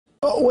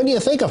When you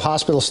think of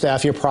hospital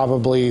staff, you're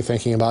probably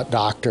thinking about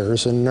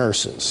doctors and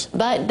nurses.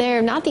 But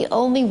they're not the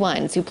only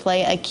ones who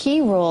play a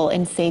key role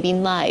in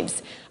saving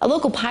lives. A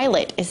local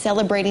pilot is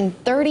celebrating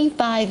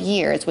 35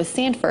 years with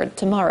Sanford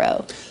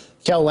tomorrow.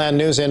 KELOLAND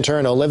News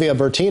intern Olivia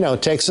Bertino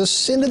takes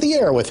us into the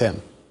air with him.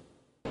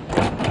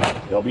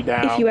 He'll be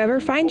down. If you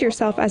ever find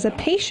yourself as a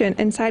patient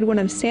inside one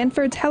of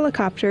Sanford's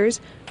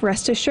helicopters,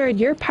 rest assured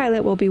your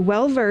pilot will be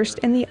well versed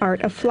in the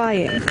art of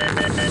flying.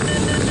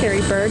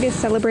 Terry Berg is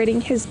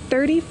celebrating his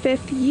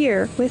 35th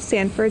year with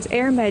Sanford's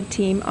AirMed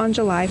team on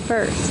July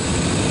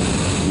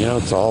 1st. You know,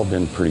 it's all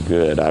been pretty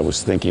good. I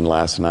was thinking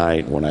last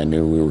night when I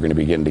knew we were going to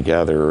be getting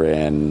together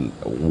and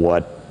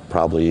what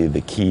probably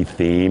the key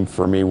theme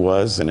for me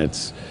was, and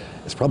it's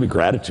probably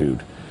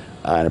gratitude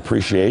and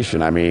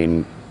appreciation. I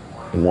mean,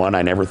 one,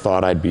 I never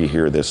thought I'd be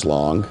here this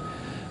long,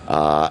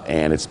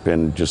 and it's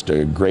been just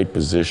a great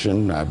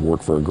position. I've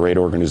worked for a great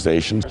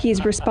organization.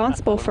 He's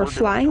responsible for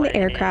flying the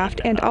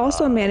aircraft and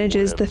also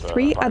manages the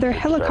 3 other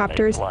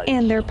helicopters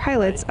and their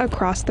pilots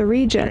across the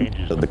region.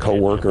 The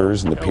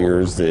co-workers and the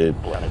peers that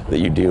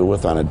you deal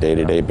with on a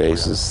day-to-day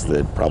basis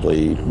that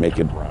probably make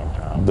it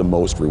the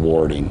most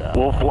rewarding.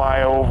 We'll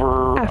fly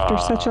over. After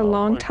such a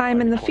long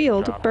time in the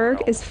field,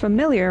 Berg is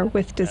familiar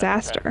with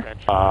disaster.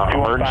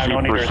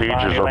 Emergency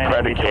procedures are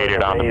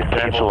predicated on the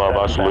potential of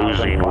us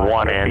losing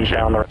one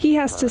engine. He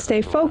has to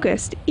stay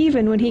focused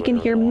even when he can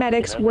hear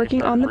medics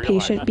working on the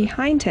patient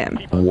behind him.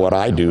 What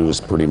I do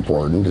is pretty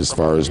important as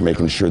far as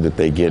making sure that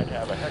they get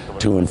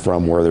to and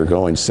from where they're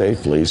going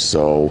safely.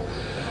 So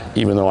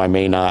even though I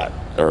may not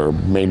or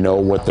may know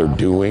what they're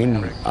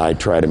doing, I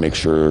try to make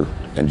sure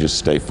and just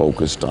stay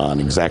focused on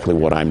exactly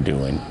what I'm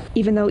doing.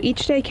 Even though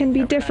each day can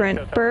be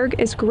different, Berg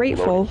is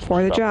grateful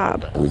for the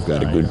job. We've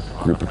got a good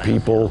group of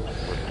people.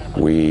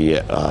 We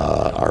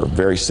are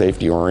very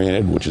safety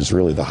oriented, which is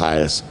really the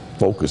highest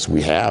focus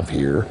we have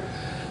here.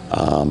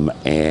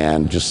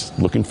 And just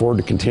looking forward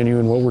to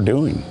continuing what we're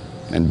doing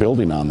and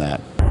building on that.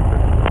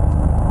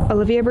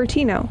 Olivia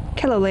Bertino,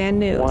 KELOLAND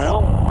News.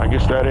 Well, I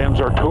guess that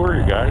ends our tour,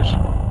 you guys.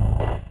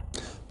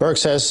 Berg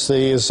says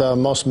his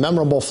most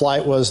memorable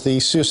flight was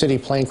the Sioux City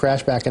plane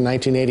crash back in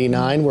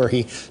 1989, where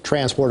he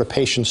transported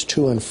patients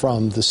to and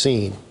from the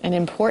scene. An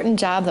important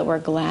job that we're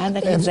glad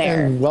that he's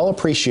there. And well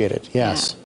appreciated, yes. Yeah.